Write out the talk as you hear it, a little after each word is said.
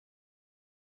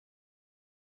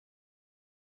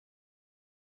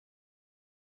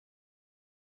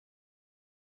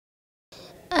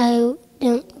I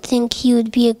don't think he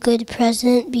would be a good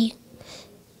president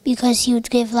because he would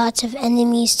give lots of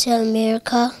enemies to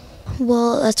America.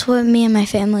 Well, that's what me and my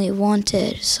family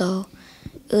wanted, so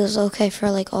it was okay for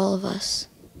like all of us.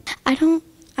 I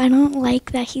don't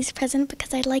like that he's president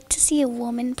because I'd like to see a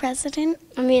woman president.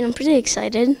 I mean, I'm pretty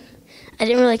excited. I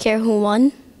didn't really care who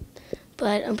won,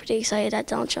 but I'm pretty excited that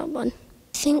Donald Trump won.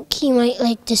 I think he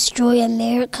might destroy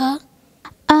America.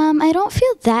 I don't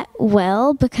feel that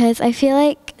well because I feel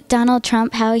like Donald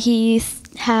Trump, how he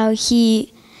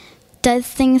does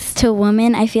things to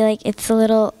women, I feel like it's a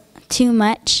little too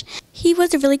much. He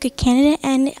was a really good candidate,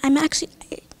 and I'm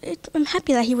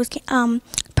happy that he was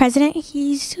president.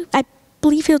 I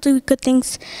believe he'll do good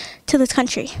things to this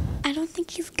country. I don't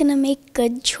think he's gonna make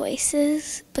good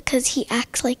choices because he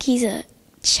acts like he's a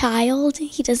child.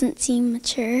 He doesn't seem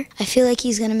mature. I feel like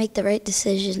he's going to make the right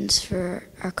decisions for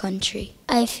our country.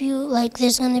 I feel like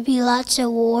there's going to be lots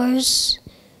of wars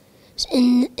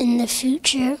in the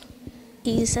future.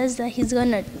 He says that he's going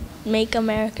to make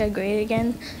America great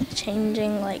again,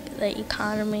 changing the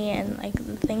economy and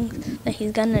the things that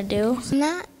he's going to do. I'm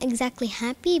not exactly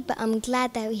happy, but I'm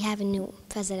glad that we have a new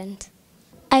president.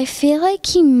 I feel like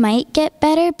he might get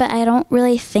better, but I don't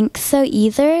really think so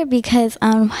either because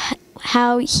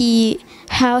how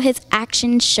his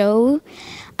actions show,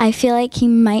 I feel like he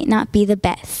might not be the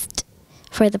best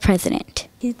for the president.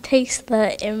 He takes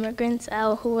the immigrants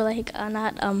out who are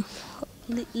not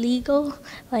legal,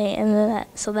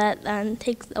 so that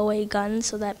takes away guns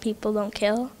so that people don't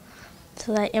kill,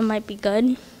 so that it might be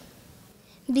good.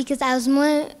 Because I was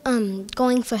more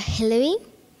going for Hillary,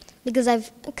 because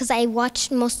I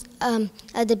watched most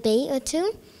a debate or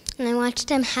two, and I watched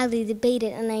them how they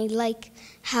debated, and I like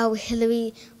how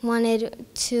Hillary wanted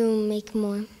to make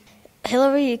more.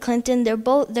 Hillary Clinton, they're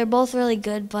both really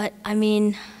good, but I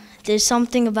mean, there's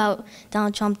something about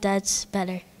Donald Trump that's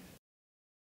better.